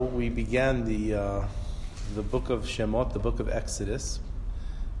we began the book of Shemot, the book of Exodus,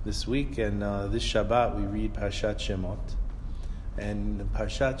 this week, and this Shabbat we read Parashat Shemot. And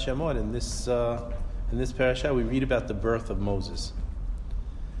Parashat Shemot, in this parasha, we read about the birth of Moses.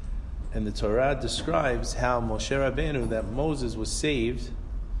 And the Torah describes how Moshe Rabbeinu, that Moses was saved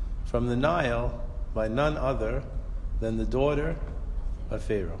from the Nile by none other than the daughter of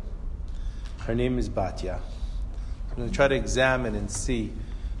Pharaoh. Her name is Batya. I'm going to try to examine and see.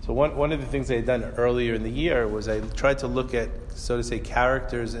 So one of the things I had done earlier in the year was I tried to look at, so to say,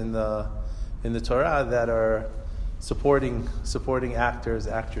 characters in the Torah that are supporting actors,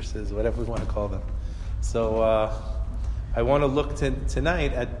 actresses, whatever we want to call them. So I want to look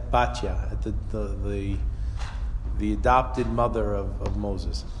tonight at Batya, at the adopted mother of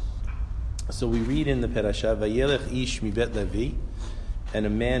Moses. So we read in the parasha, Vayelech ish mibet Levi, and a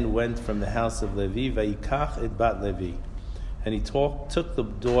man went from the house of Levi, Vayikach et bat Levi, and he took the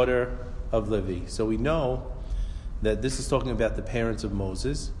daughter of Levi. So we know that this is talking about the parents of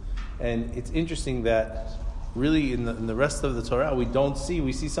Moses, and it's interesting that really in the rest of the Torah we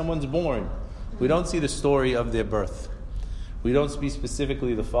see someone's born. We don't see the story of their birth. We don't see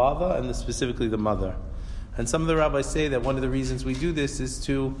specifically the father and specifically the mother. And some of the rabbis say that one of the reasons we do this is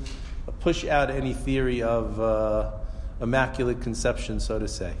to push out any theory of immaculate conception, so to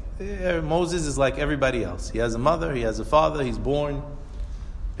say. Moses is like everybody else. He has a mother, he has a father, he's born,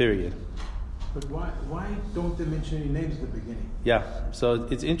 period. But why don't they mention any names at the beginning? Yeah, so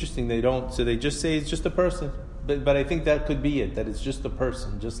it's interesting they don't. So they just say it's just a person. But I think that could be it, that it's just a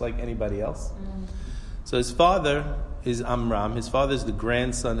person, just like anybody else. So his father is Amram. His father is the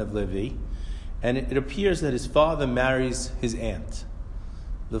grandson of Levi. And it appears that his father marries his aunt.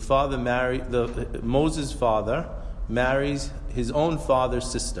 Moses' father marries his own father's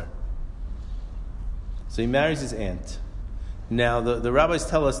sister. So he marries his aunt. Now the rabbis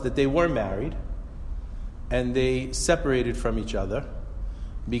tell us that they were married and they separated from each other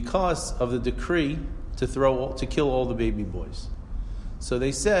because of the decree to kill all the baby boys. So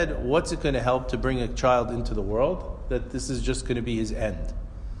they said, what's it going to help to bring a child into the world? That this is just going to be his end.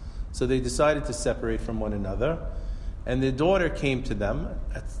 So they decided to separate from one another. And the daughter came to them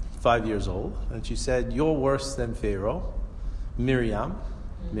at 5 years old, and she said, you're worse than Pharaoh, Miriam.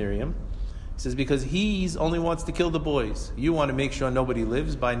 He says, because he only wants to kill the boys. You want to make sure nobody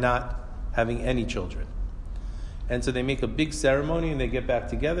lives by not having any children. And so they make a big ceremony, and they get back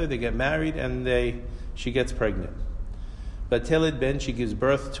together, they get married, and she gets pregnant. Bateled ben, she gives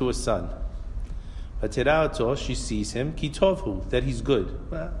birth to a son. Batera'ato, she sees him, kitovhu, that he's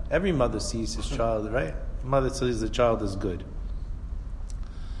good. Well, every mother sees his child, right? Mother says the child is good.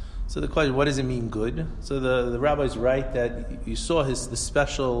 So the question, what does it mean good? So the rabbis write that you saw the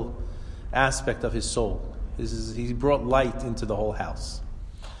special aspect of his soul. He brought light into the whole house.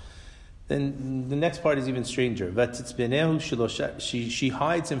 Then the next part is even stranger. She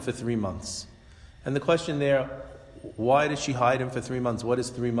hides him for 3 months. And the question there, why does she hide him for 3 months? What does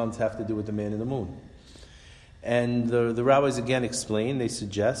 3 months have to do with the man in the moon? And the rabbis again explain, they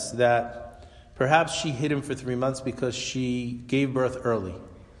suggest that perhaps she hid him for 3 months because she gave birth early.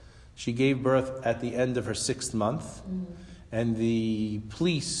 She gave birth at the end of her 6th month, and the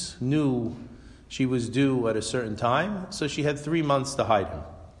police knew she was due at a certain time, so she had 3 months to hide him.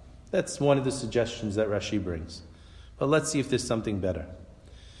 That's one of the suggestions that Rashi brings. But let's see if there's something better.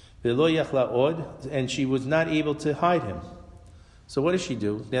 And she was not able to hide him. So what does she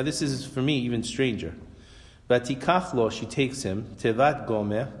do? Now this is, for me, even stranger. Vatikachlo, she takes him, tevat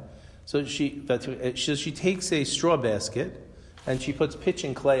gomer. So she takes a straw basket, and she puts pitch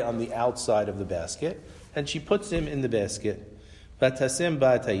and clay on the outside of the basket, and she puts him in the basket. Batasem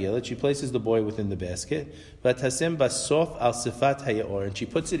ba'atayelet, she places the boy within the basket. Batasem basof al sifat hayaor, and she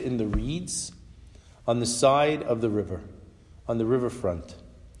puts it in the reeds on the side of the river, on the riverfront.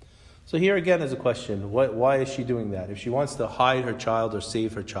 So here again is a question, why is she doing that? If she wants to hide her child or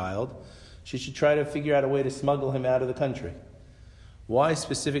save her child, she should try to figure out a way to smuggle him out of the country. Why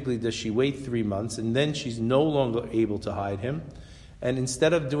specifically does she wait 3 months and then she's no longer able to hide him? And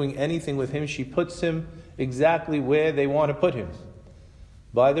instead of doing anything with him, she puts him exactly where they want to put him,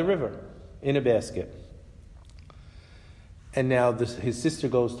 by the river, in a basket. And now his sister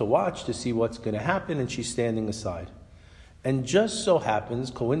goes to watch to see what's going to happen, and she's standing aside. And just so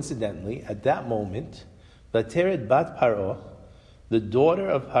happens, coincidentally, at that moment, Bateret bat Paro, the daughter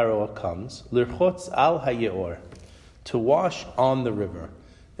of Paro, comes, lirchotz al hayeor, to wash on the river.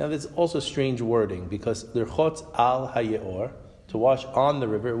 Now there's also strange wording, because lirchotz al hayeor, to wash on the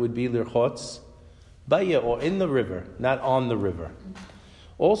river, it would be lirchotz bayeor, in the river, not on the river.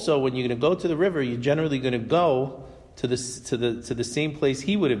 Also, when you're going to go to the river, you're generally going to go to the same place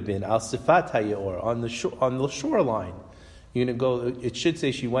he would have been, al sifat hayor, on the shoreline. You're gonna go. It should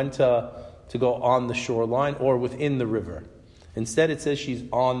say she went to go on the shoreline or within the river. Instead, it says she's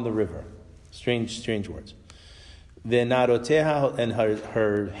on the river. Strange words. Ve'naroteha, and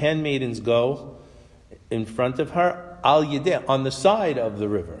her handmaidens go in front of her, al yedeh, on the side of the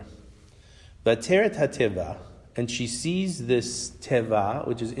river. Vateret hateva, and she sees this teva,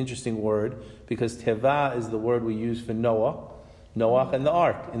 which is an interesting word, because teva is the word we use for Noah and the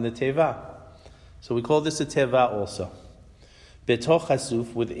ark, in the teva. So we call this a teva also. Betoch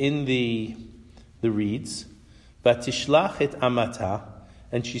hasuf, within the reeds. Vatishlach et amata,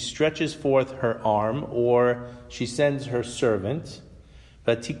 and she stretches forth her arm, or she sends her servant.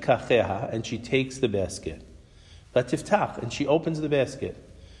 Vatikacheha, and she takes the basket. Vatiftach, and she opens the basket.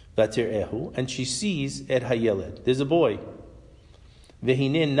 Vatirehu, and she sees et hayeled, there's a boy.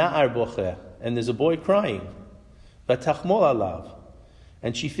 Vehine na'ar bocheh, and there's a boy crying. Vatachmol alav,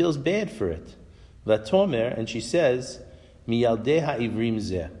 and she feels bad for it. Vatomer, and she says, Miyaldeh ha'ivrim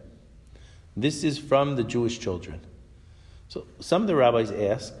zeh, this is from the Jewish children. So some of the rabbis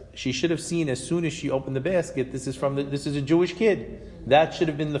ask, she should have seen as soon as she opened the basket, this is a Jewish kid. That should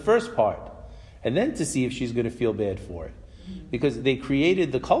have been the first part. And then to see if she's going to feel bad for it. Because they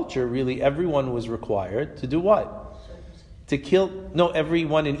created the culture, really everyone was required to do what? To kill,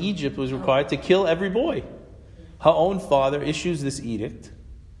 everyone in Egypt was required to kill every boy. Her own father issues this edict,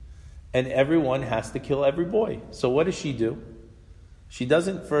 and everyone has to kill every boy. So what does she do? She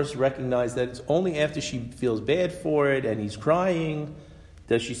doesn't first recognize that it's only after she feels bad for it and he's crying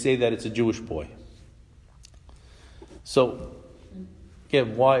does she say that it's a Jewish boy. So,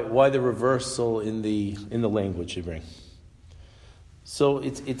 again, why the reversal in the language you bring? So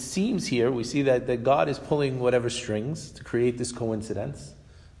it seems here, we see that God is pulling whatever strings to create this coincidence,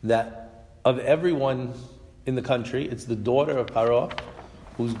 that of everyone in the country, it's the daughter of Paro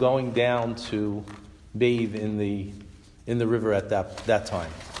who's going down to bathe in the river at that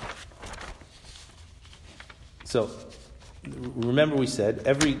time. So, remember we said,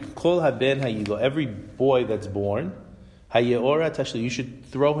 every kol haben hayilo, every boy that's born, hayeora tashli, you should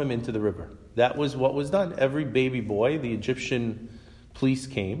throw him into the river. That was what was done. Every baby boy, the Egyptian police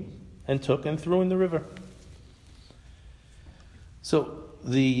came and took and threw in the river. So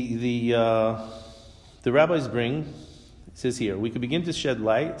the rabbis bring, it says here, we could begin to shed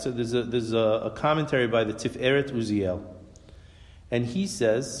light. So there's a commentary by the Tiferet Uziel, and he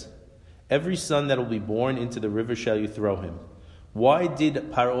says, every son that will be born into the river shall you throw him. Why did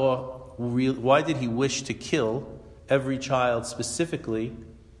he wish to kill every child specifically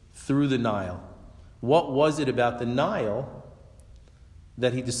through the Nile? What was it about the Nile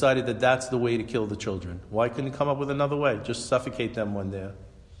that he decided that that's the way to kill the children? Why couldn't he come up with another way? Just suffocate them when they're...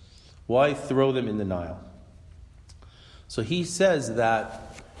 Why throw them in the Nile? So he says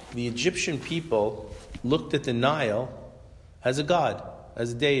that the Egyptian people looked at the Nile as a god,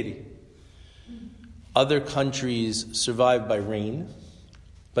 as a deity. Other countries survived by rain,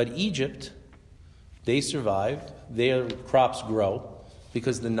 but Egypt, they survived, their crops grow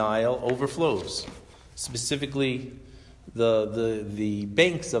because the Nile overflows. Specifically, the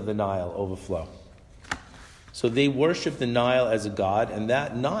banks of the Nile overflow. So they worship the Nile as a god, and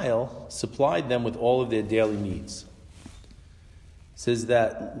that Nile supplied them with all of their daily needs. It says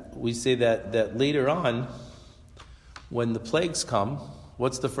that, we say that later on, when the plagues come,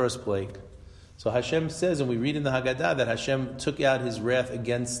 what's the first plague? So Hashem says, and we read in the Haggadah, that Hashem took out his wrath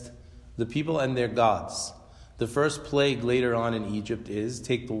against the people and their gods. The first plague later on in Egypt is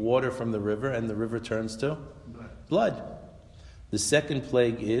take the water from the river, and the river turns to blood. The second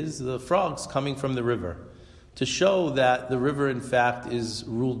plague is the frogs coming from the river, to show that the river in fact is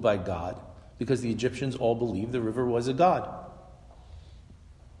ruled by God, because the Egyptians all believed the river was a god.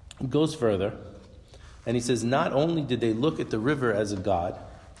 It goes further, and he says, not only did they look at the river as a god,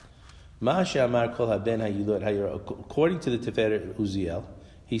 according to the Tiferet Uziel,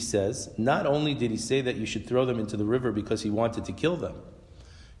 he says, not only did he say that you should throw them into the river because he wanted to kill them,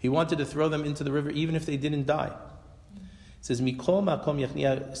 he wanted to throw them into the river even if they didn't die. It says, Mikol Makom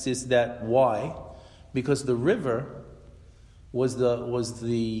Yachnia, says that why? Because the river was the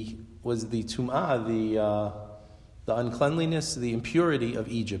tum'ah, the uncleanliness, the impurity of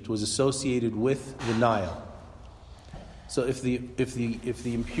Egypt was associated with the Nile. So if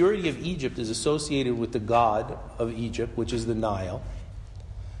the impurity of Egypt is associated with the god of Egypt, which is the Nile,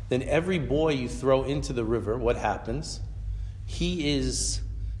 then every boy you throw into the river, what happens? He is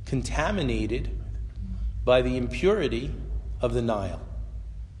contaminated by the impurity of the Nile.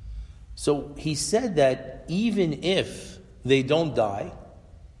 So he said that even if they don't die,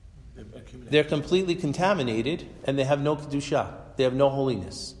 they're completely contaminated and they have no kedusha. They have no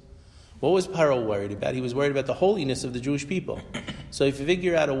holiness. What was Paro worried about? He was worried about the holiness of the Jewish people. So if you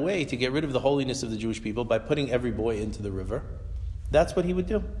figure out a way to get rid of the holiness of the Jewish people by putting every boy into the river, that's what he would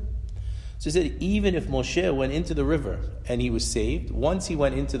do. So he said, even if Moshe went into the river and he was saved, once he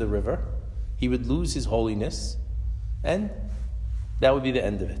went into the river, he would lose his holiness, and that would be the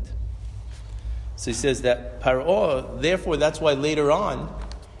end of it. So he says that Paro, therefore that's why later on,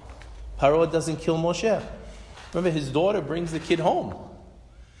 Paro doesn't kill Moshe. Remember, his daughter brings the kid home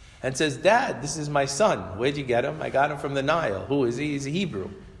and says, Dad, this is my son. Where'd you get him? I got him from the Nile. Who is he? He's a Hebrew.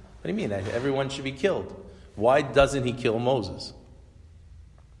 What do you mean? Everyone should be killed. Why doesn't he kill Moses?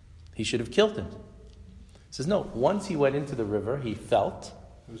 He should have killed him. He says, no, once he went into the river, he felt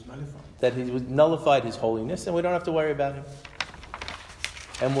that he was nullified his holiness, and we don't have to worry about him.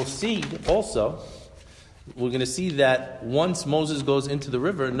 And we'll see also, we're going to see that once Moses goes into the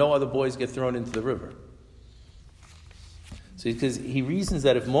river, no other boys get thrown into the river. So because he reasons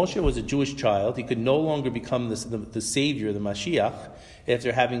that if Moshe was a Jewish child, he could no longer become the savior, the Mashiach,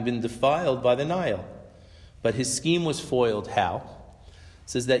 after having been defiled by the Nile. But his scheme was foiled. How? It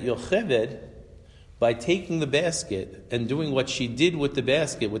says that Yocheved, by taking the basket and doing what she did with the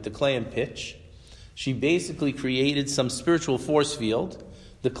basket, with the clay and pitch, she basically created some spiritual force field.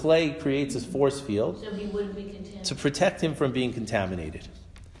 The clay creates a force field so he wouldn't be contaminated, to protect him from being contaminated.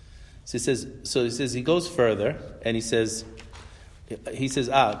 So he says he goes further and he says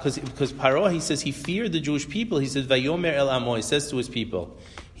because Paro, he says he feared the Jewish people. He says Vayomer el Amo, he says to his people,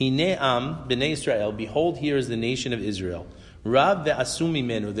 Hine am b'nei Israel, behold, here is the nation of Israel. Rav ve'asu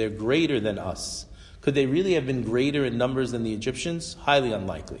mimenu, they're greater than us. Could they really have been greater in numbers than the Egyptians? Highly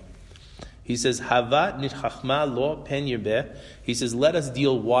unlikely. He says, Havat nitchachma lo pen yirbeh. He says, let us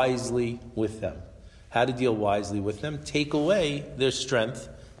deal wisely with them. How to deal wisely with them? Take away their strength,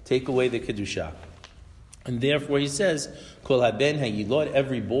 take away the kedusha. And therefore he says, Kol haben hayilod,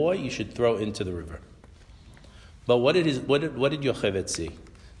 every boy you should throw into the river. But what did Yocheved see? It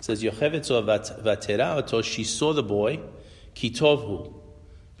says, Yocheved saw vatera oto, she saw the boy, kitovhu,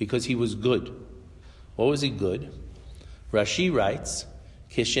 because he was good. What was he good? Rashi writes,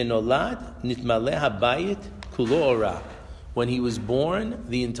 Keshenolad nitmaleh habayit kulo ora. When he was born,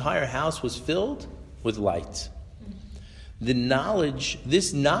 the entire house was filled with light.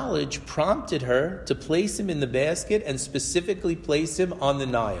 This knowledge prompted her to place him in the basket and specifically place him on the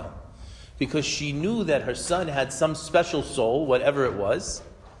Nile. Because she knew that her son had some special soul, whatever it was,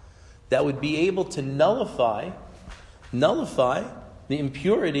 that would be able to nullify the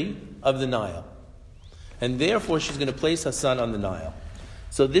impurity of the Nile. And therefore she's going to place her son on the Nile.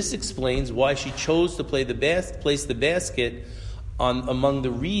 So this explains why she chose to place the basket among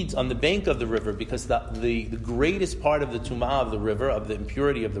the reeds on the bank of the river, because the greatest part of the tumah of the river, of the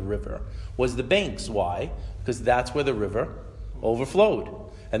impurity of the river, was the banks. Why? Because that's where the river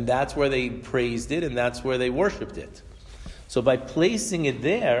overflowed. And that's where they praised it, and that's where they worshipped it. So by placing it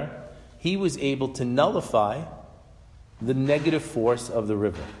there, he was able to nullify the negative force of the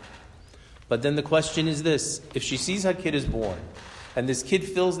river. But then the question is this: if she sees her kid is born, and this kid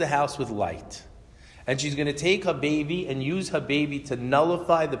fills the house with light, and she's going to take her baby and use her baby to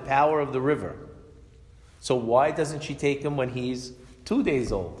nullify the power of the river, so why doesn't she take him when he's 2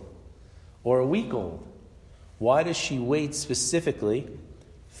 days old or a week old? Why does she wait specifically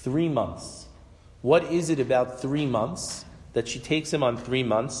 3 months? What is it about 3 months that she takes him on 3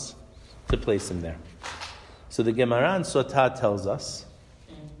 months to place him there? So the Gemara in Sotah tells us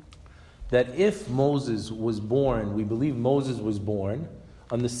that if Moses was born, we believe Moses was born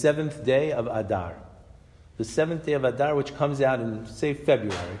on the 7th day of Adar. The 7th day of Adar, which comes out in, say,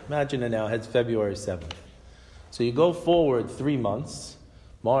 February. Imagine it now, it's February 7th. So you go forward 3 months,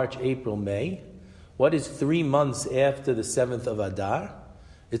 March, April, May. What is 3 months after the 7th of Adar?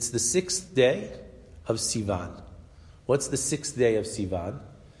 It's the 6th day of Sivan. What's the 6th day of Sivan?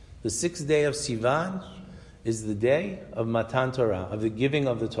 The 6th day of Sivan is the day of Matan Torah, of the giving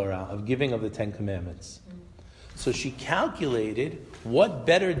of the Torah, of giving of the Ten Commandments. So she calculated, what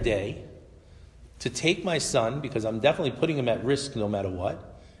better day to take my son, because I'm definitely putting him at risk no matter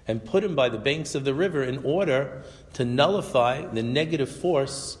what, and put him by the banks of the river in order to nullify the negative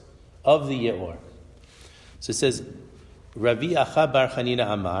force of the Yeor. So it says, Ravi Acha Bar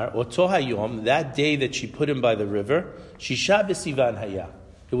Chanina Amar, Oto Hayom, that day that she put him by the river, Shisha B'Sivan Haya.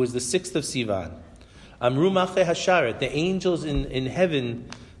 It was the 6th of Sivan. Amru Mache Hasharet, the angels in heaven,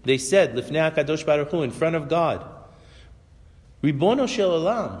 they said, Lifnei HaKadosh Baruch Hu, in front of God, Ribono Shel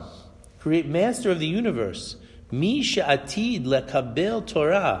Olam, create master of the universe, Mi She'atid Lekabel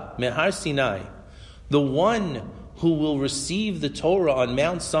Torah Mehar Sinai, the one who will receive the Torah on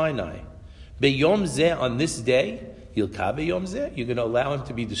Mount Sinai, beyom zeh, on this day, yilka beyom zeh, you're going to allow him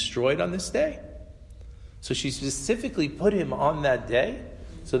to be destroyed on this day? So she specifically put him on that day,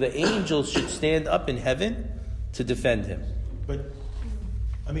 so the angels should stand up in heaven to defend him. But,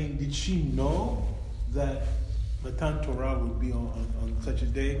 I mean, did she know that Matan Torah would be on such a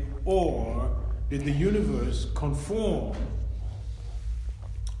day? Or did the universe conform?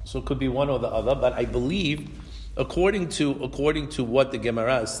 So it could be one or the other, but I believe, according to what the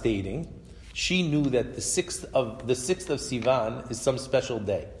Gemara is stating, she knew that the 6th of Sivan is some special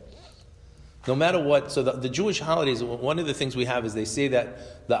day. No matter what, so the Jewish holidays, one of the things we have is they say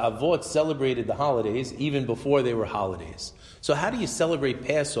that the Avot celebrated the holidays even before they were holidays. So how do you celebrate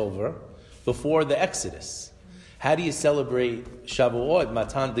Passover before the Exodus? How do you celebrate Shavuot,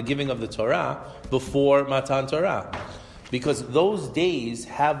 Matan, the giving of the Torah, before Matan Torah? Because those days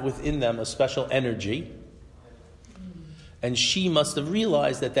have within them a special energy, and she must have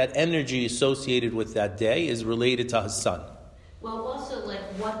realized that that energy associated with that day is related to her son. Well, also,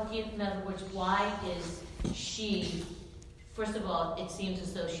 in other words, why is she, first of all, it seems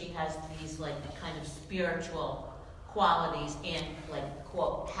as though she has these, kind of spiritual qualities and,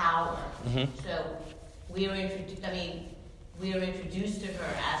 quote, power. Mm-hmm. So, we are introduced to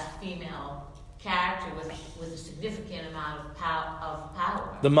her as a female character with a significant amount of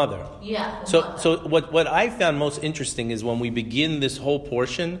power. The mother. Yeah. So what I found most interesting is when we begin this whole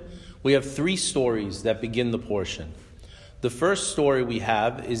portion, we have 3 stories that begin the portion. The first story we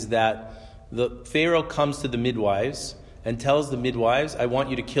have is that the Pharaoh comes to the midwives and tells the midwives, I want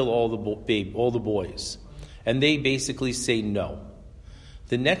you to kill all the boys. And they basically say no.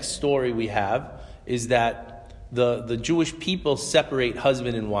 The next story we have is that the Jewish people separate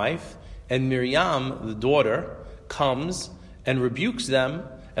husband and wife, and Miriam, the daughter, comes and rebukes them,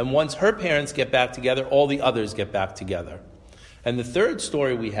 and once her parents get back together, all the others get back together. And the third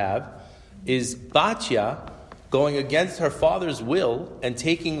story we have is Batya going against her father's will and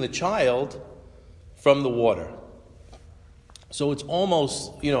taking the child from the water. So it's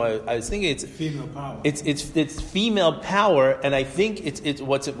almost, I was thinking it's female power. It's female power, and I think it's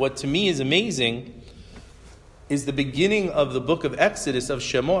what to me is amazing is the beginning of the book of Exodus of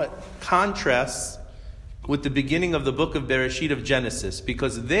Shemot contrasts with the beginning of the book of Bereshit of Genesis,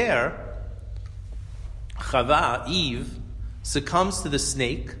 because there Chava, Eve, succumbs to the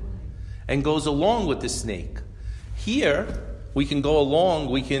snake and goes along with the snake. Here, we can go along,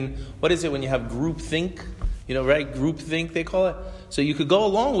 what is it when you have groupthink? Right? Groupthink, they call it. So you could go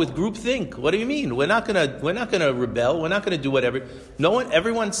along with groupthink. What do you mean? We're not gonna rebel. We're not gonna do whatever.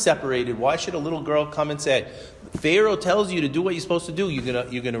 Everyone's separated. Why should a little girl come and say, Pharaoh tells you to do what you're supposed to do?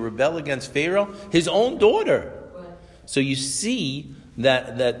 You're gonna rebel against Pharaoh? His own daughter. Right. So you see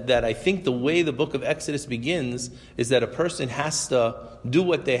that I think the way the book of Exodus begins is that a person has to do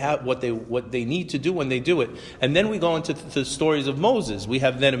what they need to do when they do it. And then we go into the stories of Moses. We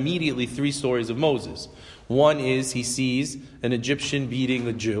have then immediately 3 stories of Moses. One is he sees an Egyptian beating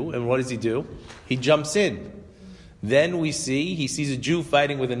a Jew, and what does he do? He jumps in. Then he sees a Jew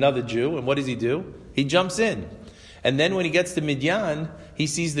fighting with another Jew, and what does he do? He jumps in. And then when he gets to Midian, he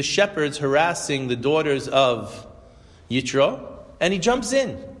sees the shepherds harassing the daughters of Yitro, and he jumps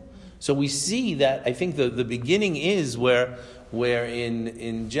in. So we see that, I think the beginning is where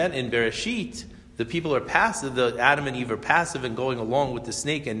in Bereshit, the people are passive, the Adam and Eve are passive and going along with the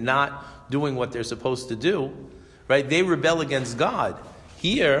snake and not doing what they're supposed to do, right? They rebel against God.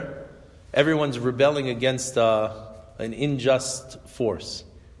 Here, everyone's rebelling against an unjust force.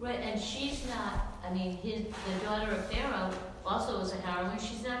 Right, and she's not, the daughter of Pharaoh also is a heroine,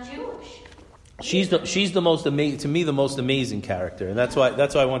 she's not Jewish. She's the most to me the most amazing character, and that's why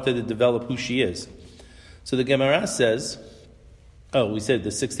I wanted to develop who she is. So the Gemara says, we said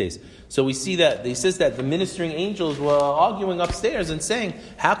the 6 days. So we see that he says that the ministering angels were arguing upstairs and saying,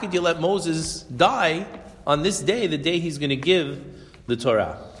 "How could you let Moses die on this day, the day he's going to give the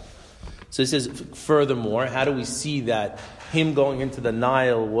Torah?" So he says, furthermore, how do we see that him going into the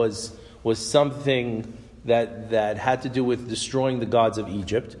Nile was something that had to do with destroying the gods of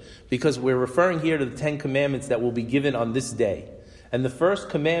Egypt? Because we're referring here to the 10 commandments that will be given on this day. And the first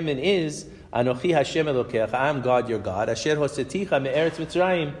commandment is, Anochi Hashem Elokecha, I am God your God, Asher Hoseticha me'eretz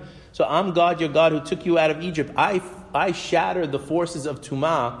Mitzrayim. So I'm God your God who took you out of Egypt. I shattered the forces of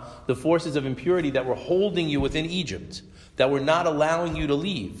Tumah, the forces of impurity that were holding you within Egypt, that were not allowing you to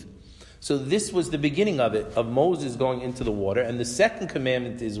leave. So this was the beginning of it, of Moses going into the water. And the second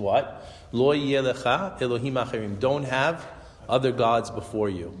commandment is what? Lo yeh lecha Elohim acherim. Don't have other gods before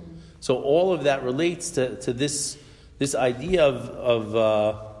you. So all of that relates to this idea of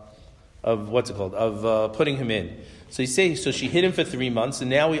putting him in. So she hid him for 3 months, and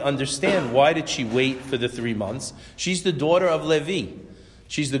now we understand why did she wait for the 3 months. She's the daughter of Levi.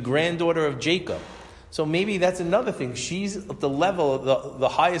 She's the granddaughter of Jacob. So maybe that's another thing. She's at the level, the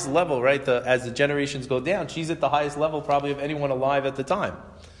highest level, right? As the generations go down, she's at the highest level probably of anyone alive at the time.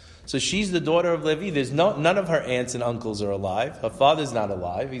 So she's the daughter of Levi. None of her aunts and uncles are alive. Her father's not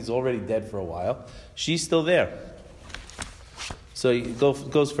alive. He's already dead for a while. She's still there. So he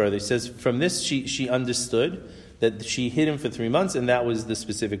goes further. He says, from this she understood that she hid him for 3 months, and that was the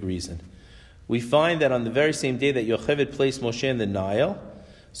specific reason. We find that on the very same day that Yocheved placed Moshe in the Nile,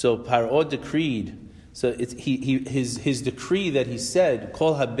 so Paro decreed, so it's his decree that he said,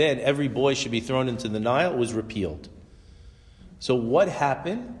 Kol haben, every boy should be thrown into the Nile, was repealed. So what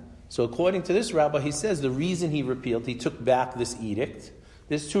happened? So according to this rabbi, he says the reason he took back this edict,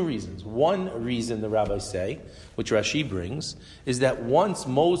 there's 2 reasons. One reason the rabbis say, which Rashi brings, is that once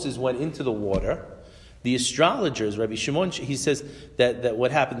Moses went into the water, the astrologers, Rabbi Shemot, he says that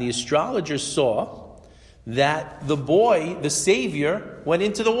what happened, the astrologers saw that the boy, the Savior, went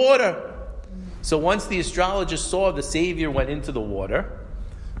into the water. So once the astrologers saw the Savior went into the water,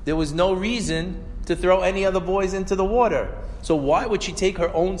 there was no reason to throw any other boys into the water. So why would she take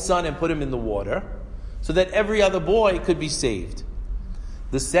her own son and put him in the water so that every other boy could be saved?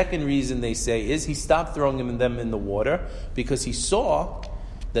 The second reason they say is he stopped throwing them in the water because he saw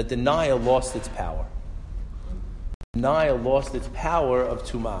that the Nile lost its power. The Nile lost its power of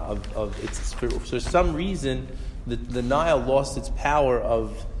Tumah, of its spirit. For some reason, the Nile lost its power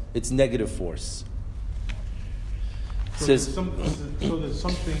of its negative force. So there's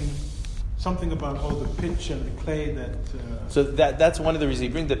something about the pitch and the clay that... So that's one of the reasons. He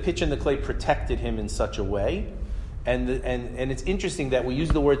brings the pitch and the clay protected him in such a way. And it's interesting that we use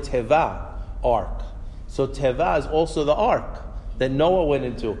the word teva, ark. So teva is also the ark that Noah went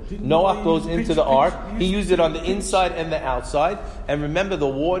into. Noah goes into the ark. He used it on the inside and the outside. And remember, the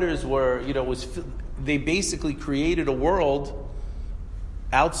waters were, they basically created a world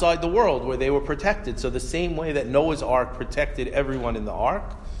outside the world where they were protected. So the same way that Noah's ark protected everyone in the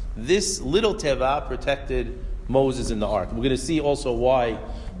ark, this little teva protected Moses in the ark. We're going to see also why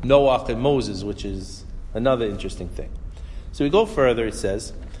Noah and Moses, which is another interesting thing. So we go further, it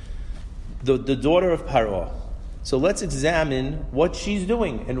says, the daughter of Paro. So let's examine what she's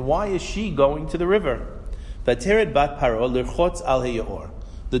doing and why is she going to the river. Vateret bat Paro lirchotz al hayor.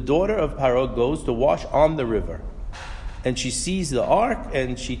 The daughter of Paro goes to wash on the river. And she sees the ark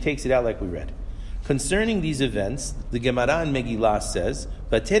and she takes it out like we read. Concerning these events, the Gemara in Megillah says,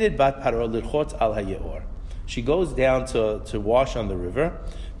 Vateret bat Paro lirchotz al hayor. She goes down to wash on the river.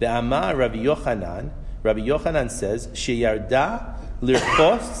 The Amar Rabbi Yochanan says, Sheyarda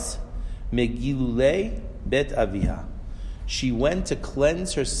lirchotz megilulei bet aviha. She went to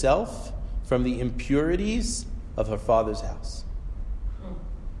cleanse herself from the impurities of her father's house.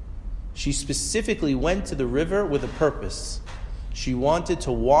 She specifically went to the river with a purpose. She wanted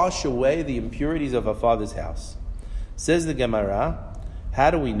to wash away the impurities of her father's house. Says the Gemara, how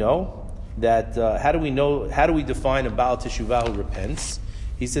do we know that? How do we define a Baal Teshuvah who repents?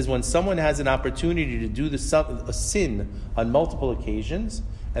 He says when someone has an opportunity to do a sin on multiple occasions,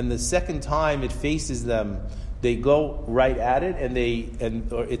 and the second time it faces them, they go right at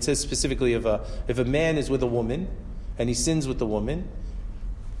it, or it says specifically if a man is with a woman and he sins with the woman,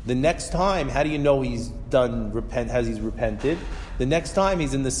 the next time, how do you know he's repented? The next time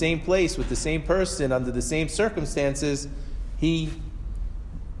he's in the same place with the same person under the same circumstances, he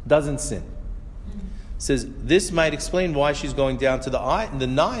doesn't sin. Says this might explain why she's going down to the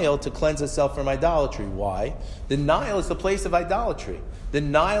Nile to cleanse herself from idolatry. Why? The Nile is the place of idolatry. The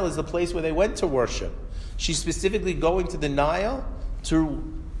Nile is the place where they went to worship. She's specifically going to the Nile to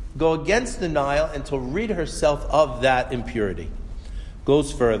go against the Nile and to rid herself of that impurity.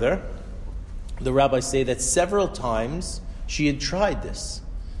 Goes further. The rabbis say that several times she had tried this.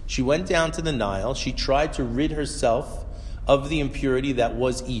 She went down to the Nile. She tried to rid herself of the impurity that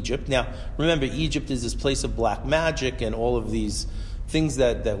was Egypt. Now, remember, Egypt is this place of black magic and all of these things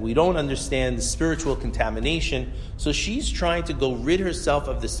that we don't understand, the spiritual contamination. So she's trying to go rid herself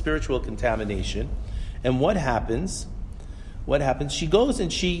of the spiritual contamination. And what happens? She goes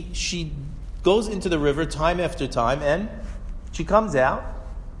and she goes into the river time after time, and she comes out.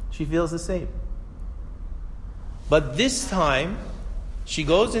 She feels the same. But this time, she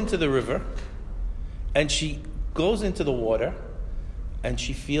goes into the river, and she goes into the water, and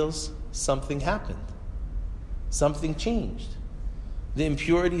she feels something happened. Something changed. The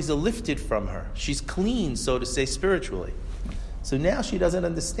impurities are lifted from her. She's clean, so to say, spiritually. So now she doesn't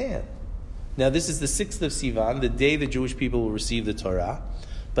understand. Now this is the 6th of Sivan, the day the Jewish people will receive the Torah.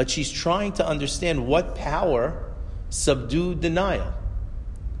 but she's trying to understand what power subdued the Nile.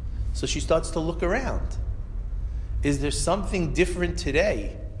 So she starts to look around. Is there something different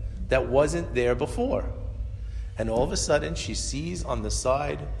today that wasn't there before? And all of a sudden, she sees on the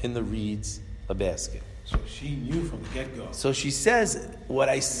side in the reeds a basket. So she knew from the get-go. So she says, what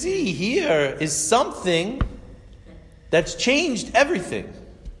I see here is something that's changed everything.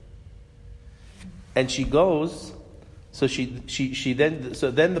 And she goes, so then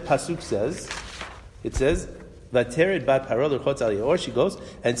the pasuk says, it says, Vatered bat paro l'chotz al yaor. She goes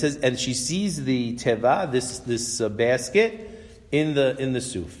and says, and she sees the teva, this basket in the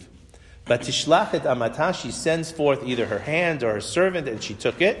suf. But tishlach et amata, she sends forth either her hand or her servant, and she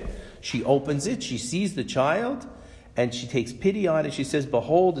took it. She opens it. She sees the child, and she takes pity on it. She says,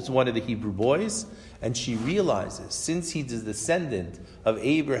 "Behold, it's one of the Hebrew boys." And she realizes, since he's the descendant of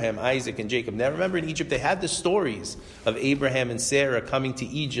Abraham, Isaac, and Jacob. Now remember, in Egypt, they had the stories of Abraham and Sarah coming to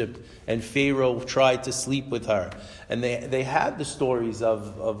Egypt, and Pharaoh tried to sleep with her. And they had the stories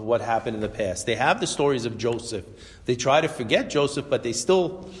of what happened in the past. They have the stories of Joseph. They try to forget Joseph, but they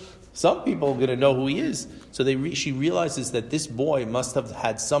still, some people are going to know who he is. So she realizes that this boy must have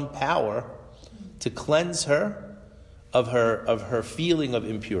had some power to cleanse her of her feeling of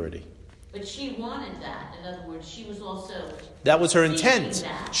impurity. But she wanted that. In other words, she was also... That was her intent.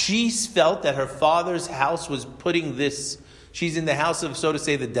 That. She felt that her father's house was putting this... She's in the house of, so to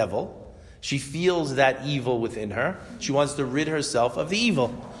say, the devil. She feels that evil within her. She wants to rid herself of the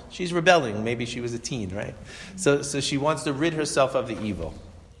evil. She's rebelling. Maybe she was a teen, right? So she wants to rid herself of the evil.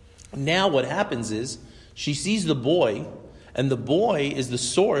 Now what happens is, she sees the boy, and the boy is the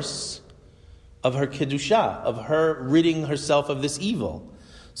source of her kedusha, of her ridding herself of this evil.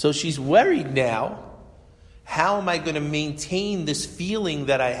 So she's worried now, how am I going to maintain this feeling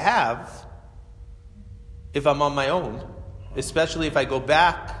that I have if I'm on my own, especially if I go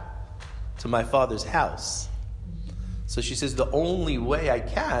back to my father's house? So she says, the only way I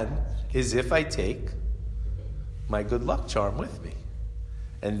can is if I take my good luck charm with me.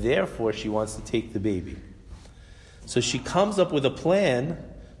 And therefore she wants to take the baby. So she comes up with a plan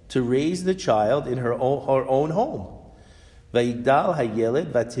to raise the child in her own home. So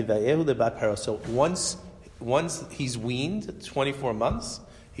once he's weaned, 24 months,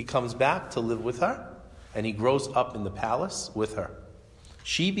 he comes back to live with her, and he grows up in the palace with her.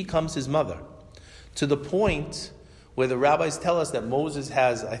 She becomes his mother, to the point where the rabbis tell us that Moses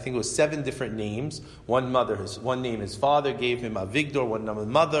has, I think it was 7 different names. One name his father gave him, Avigdor, one name his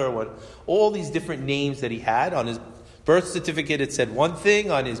mother, all these different names that he had. On his birth certificate it said one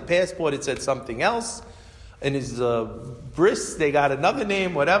thing, on his passport it said something else. In his bris, they got another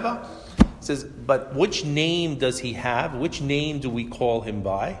name, whatever. It says, but which name does he have? Which name do we call him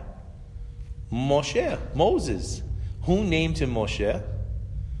by? Moshe, Moses. Who named him Moshe?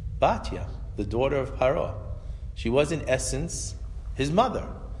 Batya, the daughter of Paro. She was in essence his mother.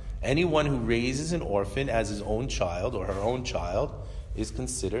 Anyone who raises an orphan as his own child or her own child is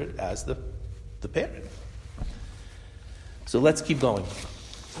considered as the parent. So let's keep going.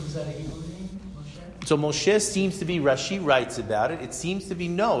 So is that a Hebrew name? So Moshe seems to be, Rashi writes about it, it seems to be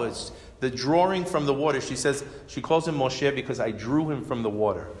no, it's the drawing from the water. She says, she calls him Moshe because I drew him from the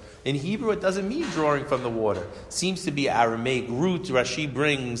water. In Hebrew it doesn't mean drawing from the water. It seems to be Aramaic root. Rashi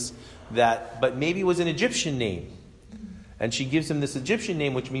brings that, but maybe it was an Egyptian name. And she gives him this Egyptian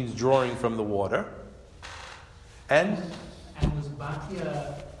name which means drawing from the water. And was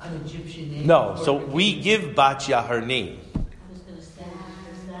Batya an Egyptian name? No, so we give Batya her name.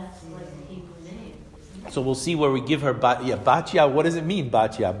 So we'll see where we give her Batya. Batya, what does it mean,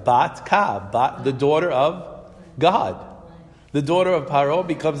 Batya? Bat-ka, the daughter of God. The daughter of Paro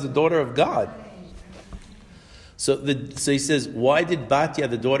becomes the daughter of God. So he says, why did Batya,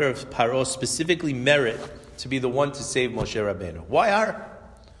 the daughter of Paro, specifically merit to be the one to save Moshe Rabbeinu? Why her?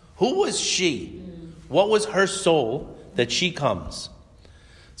 Who was she? What was her soul that she comes?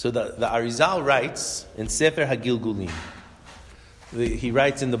 So the Arizal writes in Sefer HaGilgulim. He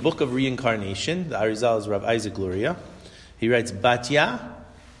writes in the book of reincarnation, the Arizal is Rav Isaac Luria. He writes, Batya,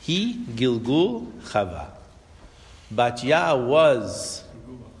 he Gilgul Chava. Batya was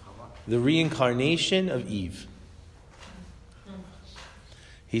the reincarnation of Eve.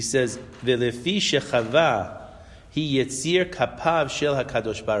 He says, Velefi shechava hi yetzir kapav shel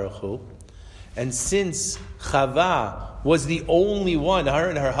HaKadosh Baruch Hu. And since Chava was the only one, her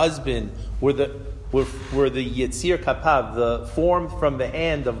and her husband were the Yetzir Kapav, the formed from the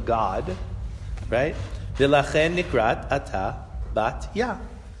hand of God, right? V'lachen nikrat ata Batya.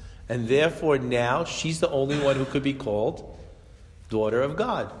 And therefore now she's the only one who could be called daughter of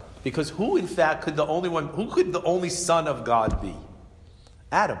God. Because who in fact could the only son of God be?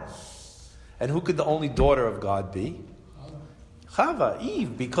 Adam. And who could the only daughter of God be? Chava,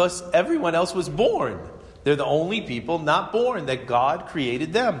 Eve, because everyone else was born. They're the only people not born, that God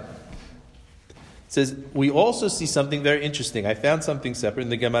created them. It says, we also see something very interesting. I found something separate. In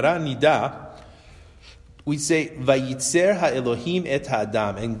the Gemara Nida, we say, Vayitzer ha-Elohim et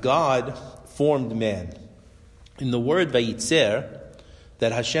ha-Adam, and God formed man. In the word Vayitzer,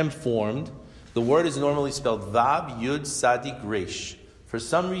 that Hashem formed, the word is normally spelled Vav, Yud, Sadik, Resh. For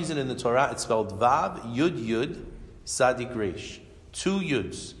some reason in the Torah, it's spelled Vav, Yud, Yud, Sadik, Resh. 2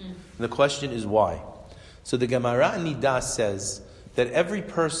 Yuds. And the question is why? So the Gemara Nida says that every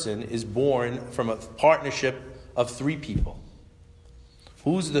person is born from a partnership of 3 people.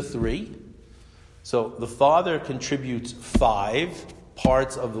 Who's the 3? So the father contributes 5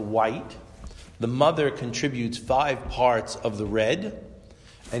 parts of the white, the mother contributes 5 parts of the red,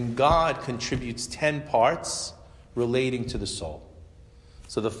 and God contributes 10 parts relating to the soul.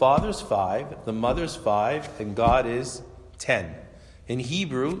 So the father's 5, the mother's 5, and God is 10. In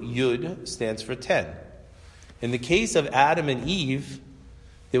Hebrew, Yud stands for 10. In the case of Adam and Eve,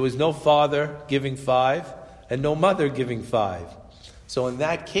 there was no father giving 5 and no mother giving 5. So in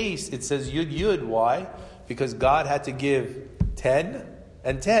that case, it says Yud Yud. Why? Because God had to give 10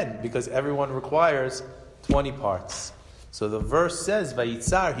 and 10, because everyone requires 20 parts. So the verse says,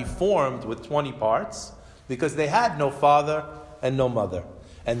 Vayitzar, he formed with 20 parts, because they had no father and no mother.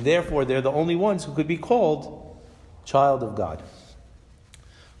 And therefore, they're the only ones who could be called child of God.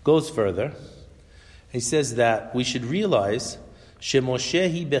 Goes further. He says that we should realize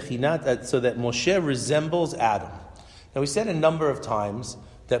Shemoshe hi bechinat, so that Moshe resembles Adam. Now we said a number of times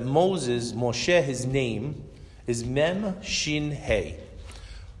that Moses, Moshe, his name is Mem Shin He.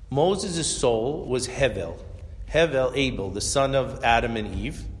 Moses' soul was Hevel. Hevel, Abel, the son of Adam and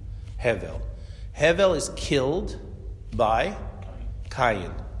Eve. Hevel. Hevel is killed by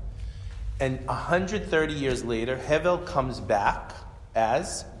Cain. And 130 years later, Hevel comes back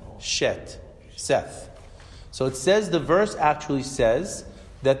as Seth. So it says, the verse actually says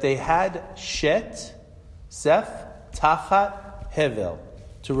that they had Seth, Tachat, Hevel,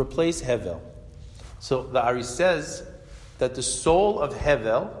 to replace Hevel. So the Ari says that the soul of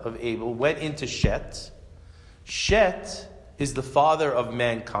Hevel, of Abel, went into Shet. Shet is the father of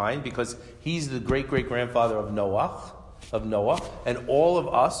mankind because he's the great-great-grandfather of Noah, and all of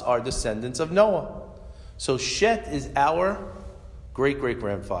us are descendants of Noah. So Shet is our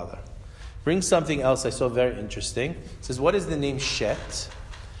great-great-grandfather. Brings something else I saw very interesting. It says, what is the name Shet?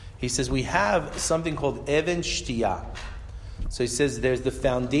 He says, we have something called Even Shtiyah. So he says, there's the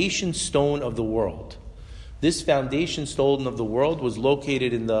foundation stone of the world. This foundation stone of the world was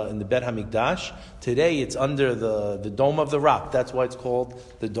located in the Bet HaMikdash. Today it's under the Dome of the Rock. That's why it's called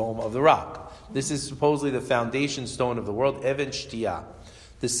the Dome of the Rock. This is supposedly the foundation stone of the world, Even Shtiyah.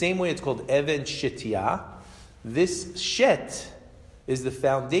 The same way it's called Even Shetiyah. This Shet is the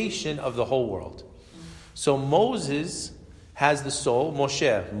foundation of the whole world. So Moses has the soul,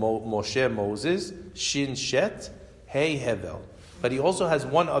 Moshe, Moses, Shin Shet, Hey Hevel. But he also has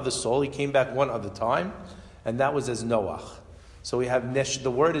one other soul. He came back one other time, and that was as Noach. So we have,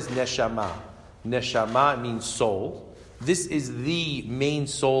 the word is Neshama. Neshama means soul. This is the main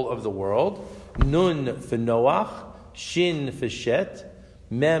soul of the world. Nun for Noach, Shin for Shet,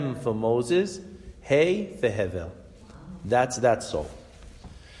 Mem for Moses, Hey for Hevel. That's that soul.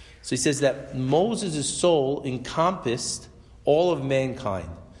 So he says that Moses' soul encompassed all of mankind.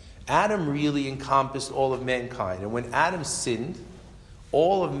 Adam really encompassed all of mankind. And when Adam sinned,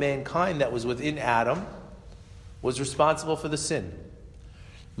 all of mankind that was within Adam was responsible for the sin.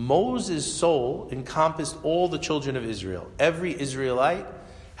 Moses' soul encompassed all the children of Israel. Every Israelite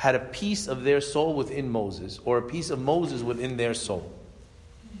had a piece of their soul within Moses, or a piece of Moses within their soul.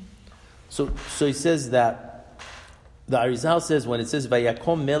 So he says that, the Arizal says, when it says,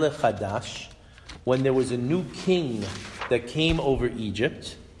 Vayakom melech chadash, when there was a new king that came over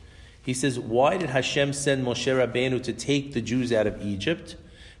Egypt, he says, why did Hashem send Moshe Rabbeinu to take the Jews out of Egypt?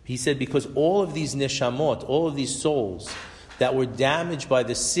 He said, because all of these neshamot, all of these souls that were damaged by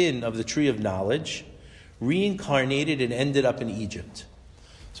the sin of the tree of knowledge, reincarnated and ended up in Egypt.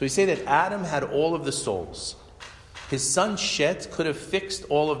 So we say that Adam had all of the souls. His son Shet could have fixed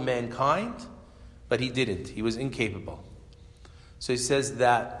all of mankind, but he didn't. He was incapable. So he says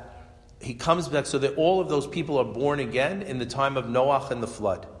that he comes back so that all of those people are born again in the time of Noah and the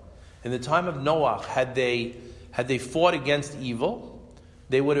flood. In the time of Noah, had they fought against evil,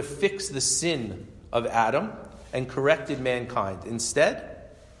 they would have fixed the sin of Adam and corrected mankind. Instead,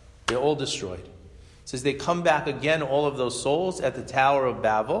 they're all destroyed. It says they come back again, all of those souls, at the Tower of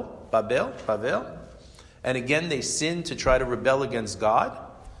Babel, and again they sin to try to rebel against God.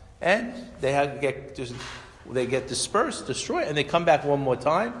 And they get dispersed, destroyed, and they come back one more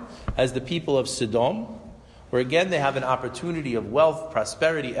time as the people of Sodom, where again they have an opportunity of wealth,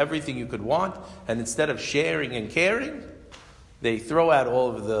 prosperity, everything you could want, and instead of sharing and caring, they throw out all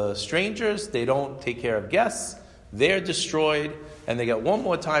of the strangers, they don't take care of guests, they're destroyed, and they get one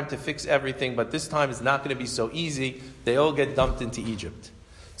more time to fix everything, but this time it's not going to be so easy. They all get dumped into Egypt.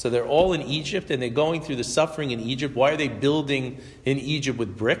 So they're all in Egypt, and they're going through the suffering in Egypt. Why are they building in Egypt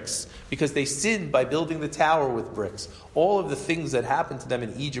with bricks? Because they sinned by building the tower with bricks. All of the things that happened to them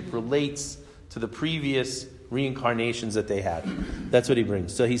in Egypt relates to the previous reincarnations that they had. That's what he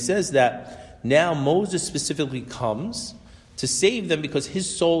brings. So he says that now Moses specifically comes to save them because his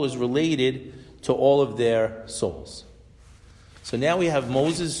soul is related to all of their souls. So now we have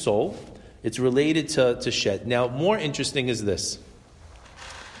Moses' soul. It's related to Shet. Now, more interesting is this.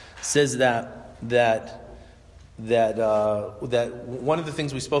 Says that one of the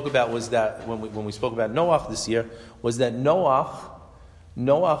things we spoke about was that when we spoke about Noach this year was that Noach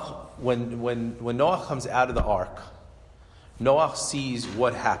when Noach comes out of the ark, Noach sees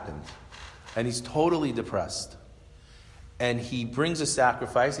what happened, and he's totally depressed. And he brings a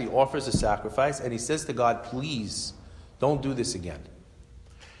sacrifice, he offers a sacrifice, and he says to God, please, don't do this again.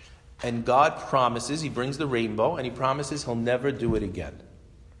 And God promises, he brings the rainbow, and he promises he'll never do it again.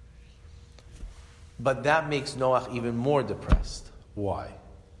 But that makes Noach even more depressed. Why?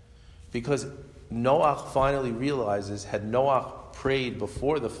 Because Noach finally realizes, had Noach prayed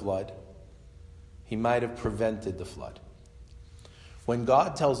before the flood, he might have prevented the flood. When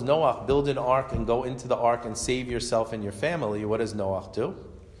God tells Noach, build an ark and go into the ark and save yourself and your family, what does Noach do?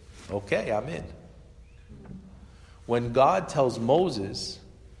 Okay, I'm in. When God tells Moses,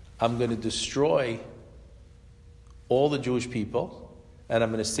 I'm going to destroy all the Jewish people, and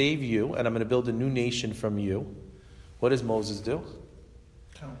I'm going to save you, and I'm going to build a new nation from you, what does Moses do?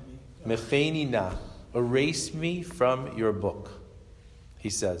 Mecheni na, erase me from your book. He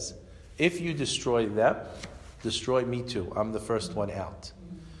says, if you destroy them, destroy me too. I'm the first one out.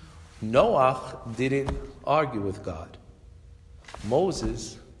 Noach didn't argue with God.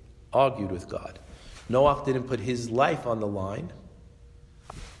 Moses argued with God. Noach didn't put his life on the line.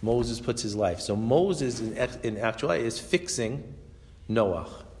 Moses puts his life. So Moses, in actuality, is fixing Noach.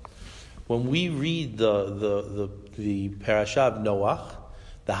 When we read the parasha of Noach,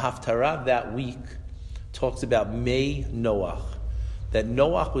 the Haftarah that week talks about May Noach, that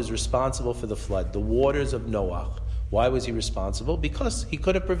Noach was responsible for the flood, the waters of Noach. Why was he responsible? Because he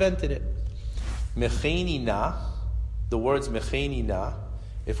could have prevented it. Mecheni na, the words Mecheni na,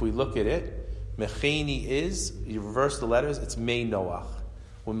 if we look at it, Mecheni is, you reverse the letters, it's May Noach.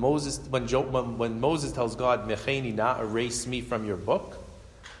 When Moses tells God, Mecheni na, erase me from your book,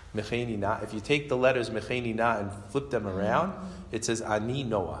 Mecheni na, if you take the letters Mecheni na and flip them around, it says Ani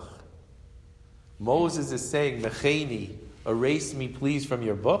Noach. Moses is saying, Mecheni, erase me please from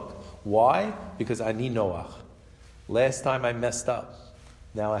your book. Why? Because Ani Noach. Last time I messed up.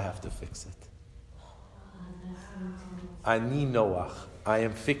 Now I have to fix it. Ani Noach. I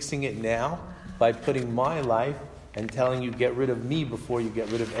am fixing it now by putting my life and telling you get rid of me before you get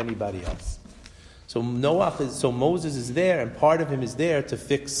rid of anybody else. So Moses is there, and part of him is there to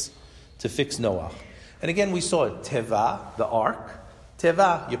fix Noach. And again, we saw it, Teva, the ark.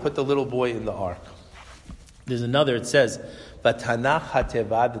 Teva, you put the little boy in the ark. There's another, it says, Vatanach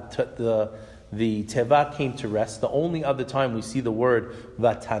HaTeva, the Teva came to rest. The only other time we see the word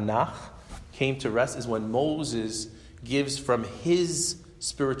Vatanach came to rest is when Moses gives from his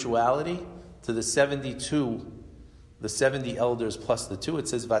spirituality to the 70 elders plus the 2. It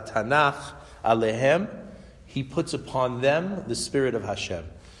says, Vatanach Alehem, he puts upon them the spirit of Hashem.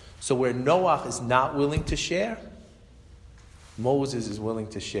 So where Noach is not willing to share, Moses is willing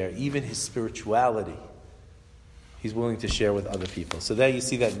to share. Even his spirituality, he's willing to share with other people. So there you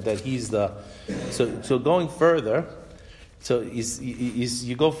see that he's the... So going further, so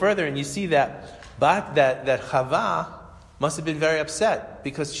you go further and you see that Chava must have been very upset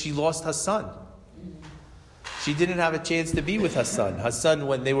because she lost her son. She didn't have a chance to be with her son. Her son,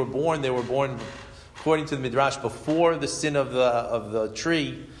 when they were born according to the Midrash before the sin of the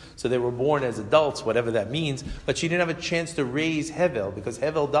tree. So they were born as adults, whatever that means. But she didn't have a chance to raise Hevel because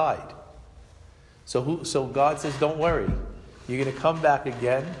Hevel died. So God says, don't worry. You're going to come back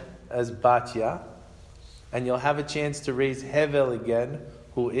again as Batya, and you'll have a chance to raise Hevel again,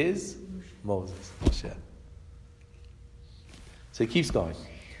 who is Moses, Moshe. So he keeps going.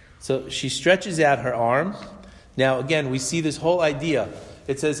 So she stretches out her arm. Now again, we see this whole idea.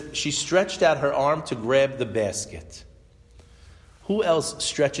 It says she stretched out her arm to grab the basket. Who else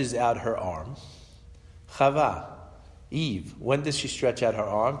stretches out her arm? Chava. Eve. When does she stretch out her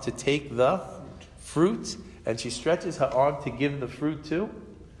arm? To take the fruit, and she stretches her arm to give the fruit to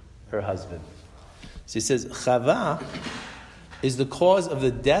her husband. So he says, Chava is the cause of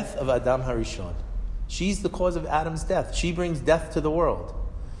the death of Adam Harishon. She's the cause of Adam's death. She brings death to the world.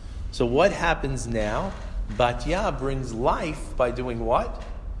 So what happens now? Batya brings life by doing what?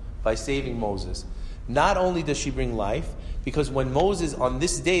 By saving Moses. Not only does she bring life, because when Moses, on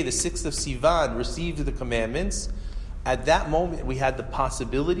this day, the 6th of Sivan, received the commandments, at that moment we had the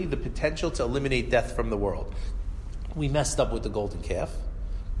possibility, the potential to eliminate death from the world. We messed up with the golden calf,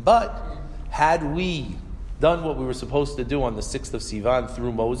 but had we done what we were supposed to do on the 6th of Sivan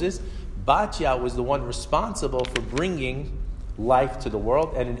through Moses, Batya was the one responsible for bringing life to the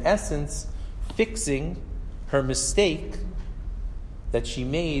world and in essence fixing her mistake that she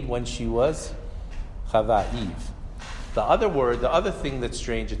made when she was Chava, Eve. The other thing that's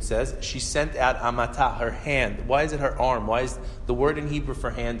strange, it says, she sent out amata, her hand. Why is it her arm? Why is the word in Hebrew for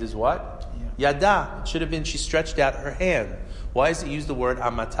hand is what? Yada. Should have been she stretched out her hand. Why does it use the word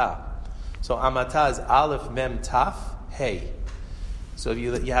amata? So amata is aleph, mem, taf, hey. So if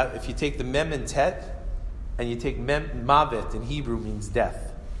you take the mem and tet, and you take mem, mavet in Hebrew means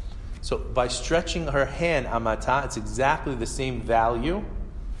death. So by stretching her hand, amata, it's exactly the same value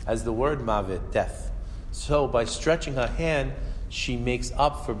as the word mavet, death. So by stretching her hand, she makes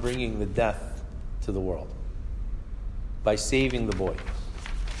up for bringing the death to the world. By saving the boy.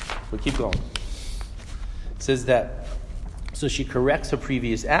 We keep going. It says that, so she corrects her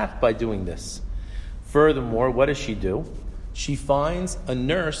previous act by doing this. Furthermore, what does she do? She finds a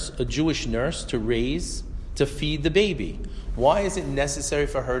nurse, a Jewish nurse, to feed the baby. Why is it necessary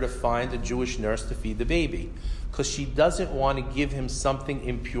for her to find a Jewish nurse to feed the baby? Because she doesn't want to give him something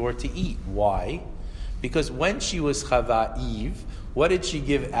impure to eat. Why? Because when she was Chava, Eve, what did she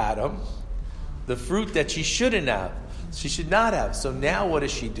give Adam? The fruit that she shouldn't have. She should not have. So now what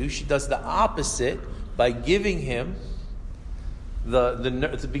does she do? She does the opposite by giving him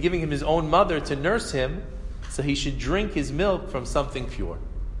giving him his own mother to nurse him, so he should drink his milk from something pure.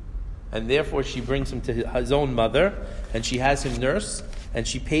 And therefore she brings him to his own mother, and she has him nurse, and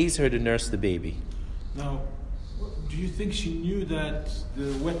she pays her to nurse the baby. Now, do you think she knew that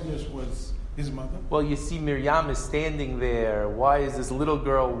the wet nurse was his mother? Well, you see Miriam is standing there. Why is this little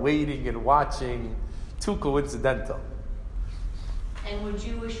girl waiting and watching? Too coincidental. And were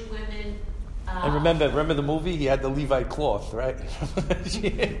Jewish women... and remember the movie? He had the Levite cloth, right?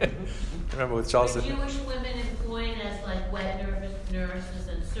 Remember with Charles? Were Jewish women employed as like wet nurses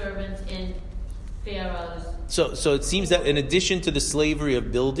and servants in Pharaoh's... So it seems that in addition to the slavery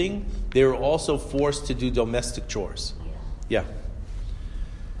of building, they were also forced to do domestic chores. Yeah.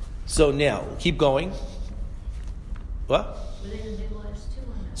 So now, keep going. What? Were they the midwives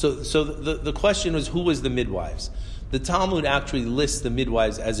too? So the question was, who was the midwives? The Talmud actually lists the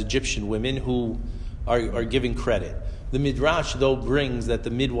midwives as Egyptian women who are given credit. The Midrash, though, brings that the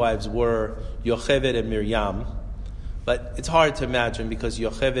midwives were Yocheved and Miriam, but it's hard to imagine because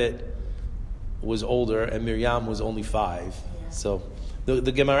Yocheved was older and Miriam was only 5. Yeah. So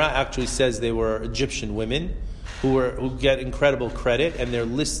the Gemara actually says they were Egyptian women who get incredible credit, and they're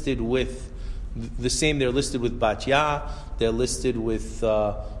listed with the same. They're listed with Batya. They're listed with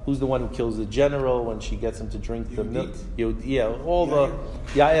who's the one who kills the general when she gets him to drink the milk.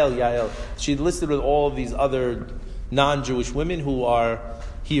 Yael. She's listed with all of these other non-Jewish women who are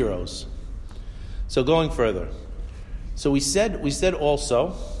heroes. So going further, so we said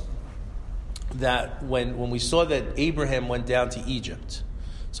also that when we saw that Abraham went down to Egypt.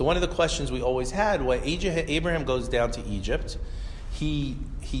 So one of the questions we always had, when Abraham goes down to Egypt, they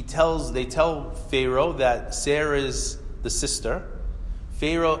tell Pharaoh that Sarah is the sister.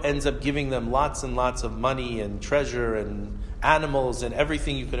 Pharaoh ends up giving them lots and lots of money and treasure and animals and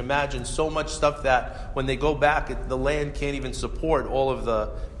everything you could imagine, so much stuff that when they go back, the land can't even support all of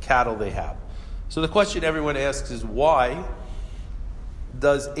the cattle they have. So the question everyone asks is, why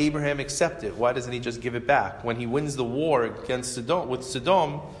does Abraham accept it? Why doesn't he just give it back? When he wins the war against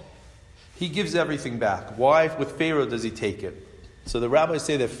Sodom, he gives everything back. Why, with Pharaoh, does he take it? So the rabbis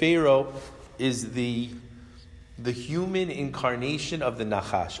say that Pharaoh is the human incarnation of the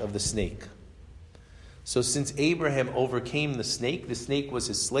Nachash, of the snake. So since Abraham overcame the snake was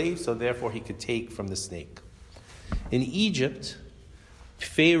his slave, so therefore he could take from the snake. In Egypt,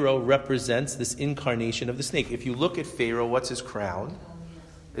 Pharaoh represents this incarnation of the snake. If you look at Pharaoh, what's his crown?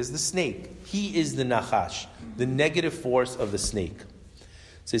 Is the snake. He is the Nachash, the negative force of the snake.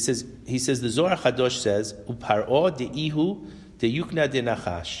 So he says the Zohar Chadosh says, Upar'o de'ihu de'yukna de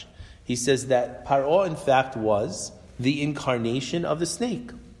Nachash. He says that Par'o in fact was the incarnation of the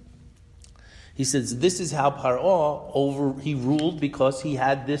snake. He says this is how Paro he ruled because he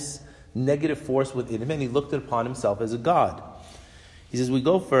had this negative force within him and he looked upon himself as a god. He says we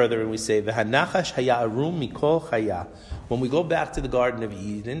go further and we say V'hanachash haya arum mikol chaya. When we go back to the Garden of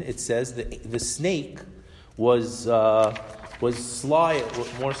Eden, it says that the snake was sly,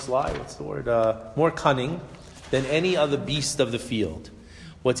 more cunning than any other beast of the field.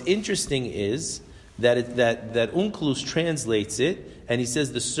 What's interesting is that Onkelos translates it, and he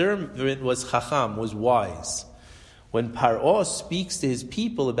says the servant was chacham, was wise. When Paro speaks to his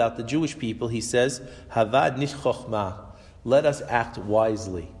people about the Jewish people, he says, Havad nish chochma, let us act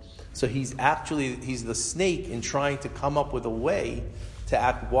wisely. So he's the snake in trying to come up with a way to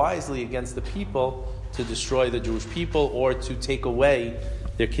act wisely against the people, to destroy the Jewish people, or to take away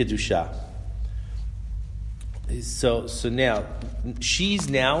their Kiddusha. So now, she's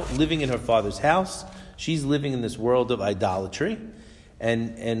now living in her father's house. She's living in this world of idolatry.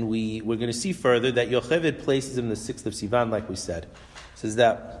 And we're going to see further that Yocheved places him the 6th of Sivan, like we said. Says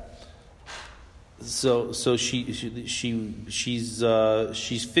that. So she's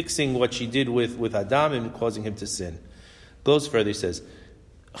fixing what she did with Adam and causing him to sin. Goes further, he says,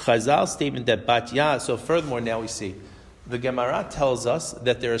 Chazal's statement that Batya. So furthermore, now we see the Gemara tells us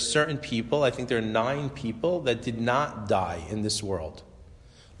that there are certain people. I think there are 9 people that did not die in this world.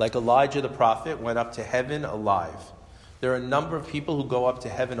 Like Elijah the prophet went up to heaven alive. There are a number of people who go up to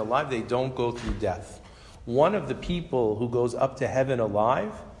heaven alive. They don't go through death. One of the people who goes up to heaven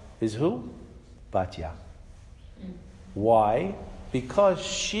alive is who? Batya. Why? Because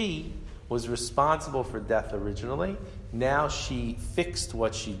she was responsible for death originally. Now she fixed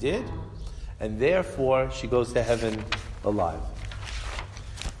what she did, and therefore she goes to heaven alive.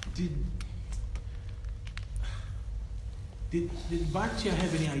 Did Batya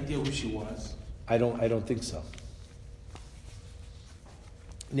have any idea who she was? I don't think so.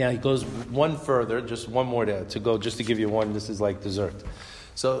 Now he goes one further, just one more to go, just to give you one. This is like dessert.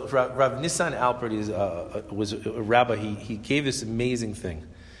 So Rav Nissan Alpert was a rabbi. He gave this amazing thing.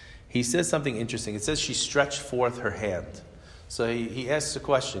 He says something interesting. It says she stretched forth her hand. So he asks a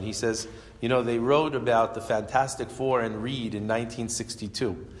question. He says, they wrote about the Fantastic Four and Reed in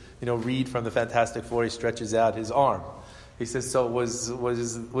 1962. Reed from the Fantastic Four, he stretches out his arm. He says, so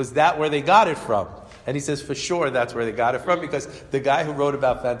was that where they got it from? And he says, for sure that's where they got it from, because the guy who wrote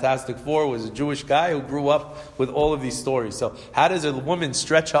about Fantastic Four was a Jewish guy who grew up with all of these stories. So how does a woman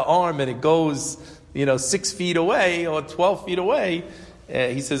stretch her arm and it goes, 6 feet away or 12 feet away?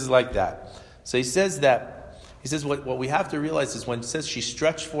 He says like that. So he says what we have to realize is when it says she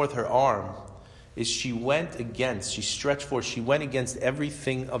stretched forth her arm, is she went against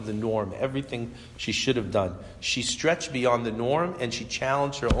everything of the norm, everything she should have done. She stretched beyond the norm and she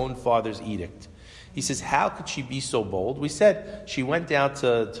challenged her own father's edict. He says, how could she be so bold? We said she went down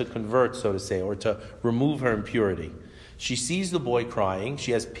to convert, so to say, or to remove her impurity. She sees the boy crying,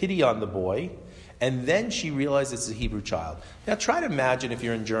 she has pity on the boy, and then she realizes it's a Hebrew child. Now try to imagine if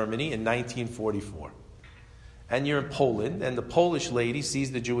you're in Germany in 1944, and you're in Poland, and the Polish lady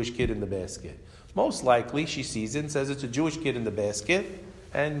sees the Jewish kid in the basket. Most likely she sees it and says it's a Jewish kid in the basket,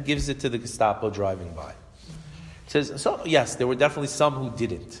 and gives it to the Gestapo driving by. Says, so yes, there were definitely some who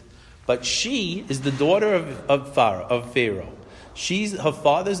didn't. But she is the daughter of Pharaoh. Her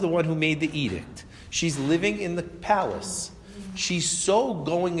father's the one who made the edict. She's living in the palace. She's so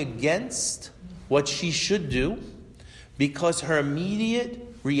going against what she should do because her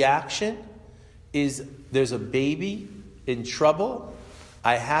immediate reaction is there's a baby in trouble.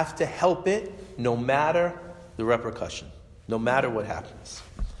 I have to help it no matter the repercussion, no matter what happens.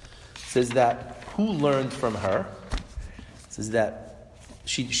 It says that who learned from her? It says that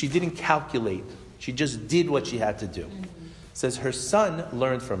she didn't calculate. She just did what she had to do. It says her son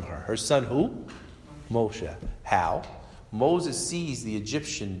learned from her. Her son who? Moshe. How? Moses sees the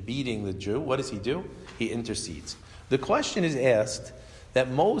Egyptian beating the Jew. What does he do? He intercedes. The question is asked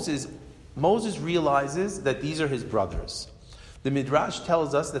that Moses realizes that these are his brothers. The Midrash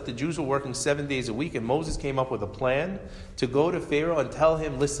tells us that the Jews were working 7 days a week, and Moses came up with a plan to go to Pharaoh and tell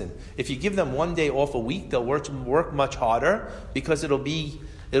him, listen, if you give them 1 day off a week, they'll work much harder because they'll be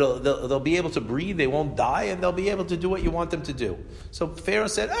able to breathe, they won't die, and they'll be able to do what you want them to do. So Pharaoh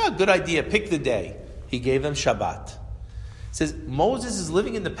said, good idea, pick the day. He gave them Shabbat. It says Moses is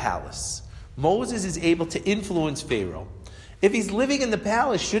living in the palace. Moses is able to influence Pharaoh. If he's living in the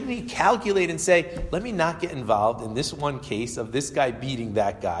palace, shouldn't he calculate and say, let me not get involved in this one case of this guy beating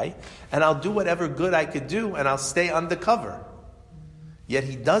that guy, and I'll do whatever good I could do, and I'll stay undercover. Yet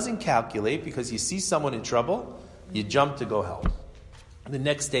he doesn't calculate because you see someone in trouble, you jump to go help. The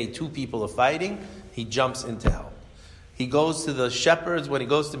next day, 2 people are fighting, he jumps in to help. He goes to the shepherds. When he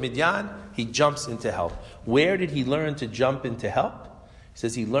goes to Midian, he jumps into help. Where did he learn to jump into help? He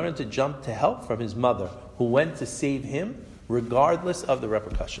says he learned to jump to help from his mother, who went to save him regardless of the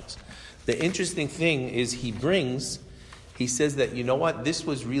repercussions. The interesting thing is he says that, you know what, this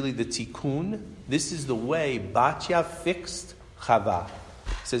was really the tikkun. This is the way Batya fixed Chava.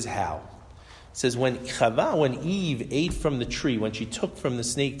 He says how? He says when Eve ate from the tree, when she took from the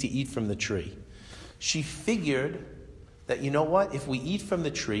snake to eat from the tree, she figured that, you know what, if we eat from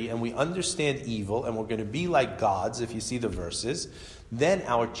the tree and we understand evil and we're going to be like gods, if you see the verses, then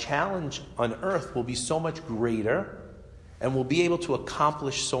our challenge on earth will be so much greater and we'll be able to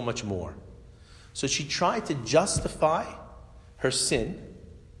accomplish so much more. So she tried to justify her sin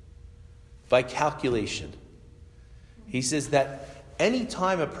by calculation. He says that any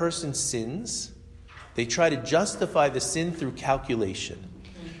time a person sins, they try to justify the sin through calculation.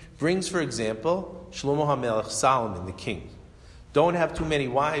 Brings, for example, Shlomo HaMelech, Solomon, the king. Don't have too many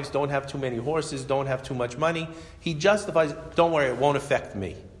wives, don't have too many horses, don't have too much money. He justifies, don't worry, it won't affect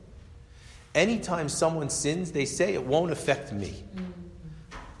me. Anytime someone sins, they say it won't affect me.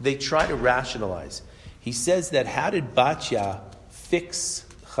 They try to rationalize. He says that how did Batya fix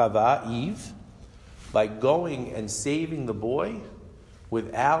Chava, Eve? By going and saving the boy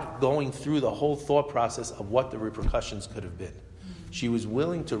without going through the whole thought process of what the repercussions could have been. She was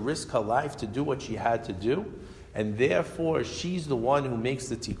willing to risk her life to do what she had to do, and therefore she's the one who makes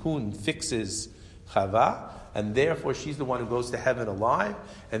the tikkun, fixes Chava, and therefore she's the one who goes to heaven alive,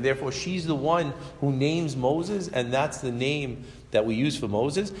 and therefore she's the one who names Moses, and that's the name that we use for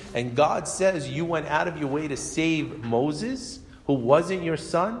Moses. And God says, you went out of your way to save Moses, who wasn't your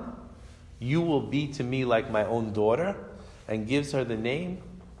son. You will be to me like my own daughter, and gives her the name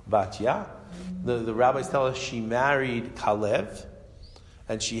Batya. The rabbis tell us she married Kalev,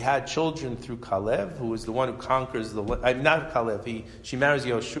 and she had children through Kalev, who is the one who conquers the... not Kalev. She marries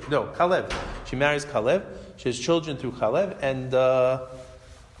Yoshu... No, Kalev. She marries Kalev. She has children through Kalev. And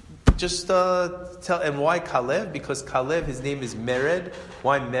and why Kalev? Because Kalev, his name is Mered.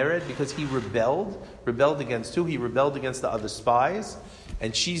 Why Mered? Because he rebelled. Rebelled against who? He rebelled against the other spies.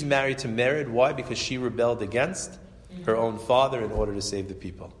 And she's married to Mered. Why? Because she rebelled against her own father in order to save the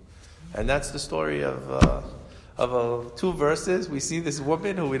people. And that's the story of 2 verses. We see this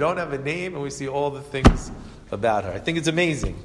woman who we don't have a name, and we see all the things about her. I think it's amazing.